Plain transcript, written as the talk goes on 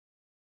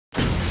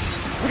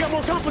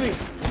more company!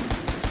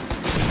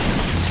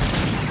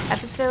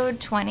 Episode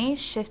 20,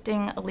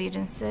 Shifting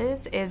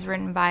Allegiances, is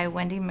written by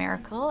Wendy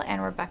Miracle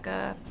and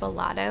Rebecca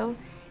Bellato,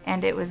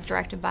 and it was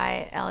directed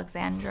by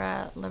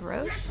Alexandra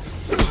LaRoche.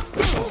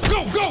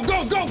 Go, go,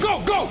 go, go,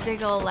 go, go!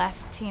 Diggle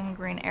left Team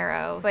Green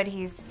Arrow, but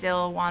he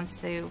still wants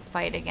to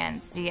fight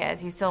against Diaz.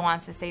 He still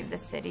wants to save the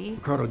city.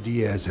 Ricardo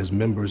Diaz has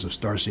members of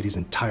Star City's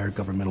entire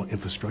governmental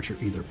infrastructure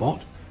either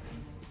bought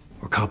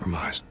or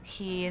compromised.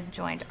 He has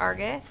joined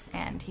Argus,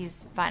 and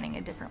he's finding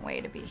a different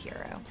way to be a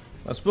hero.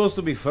 I'm supposed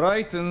to be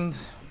frightened.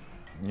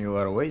 You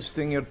are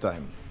wasting your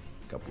time,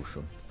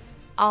 Capucho.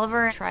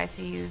 Oliver tries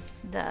to use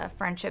the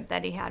friendship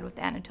that he had with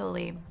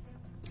Anatoly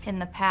in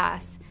the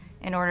past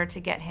in order to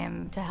get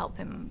him to help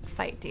him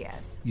fight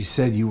Diaz. You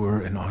said you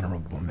were an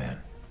honorable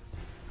man.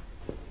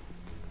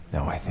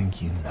 Now I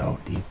think you know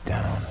deep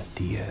down that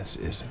Diaz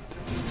isn't.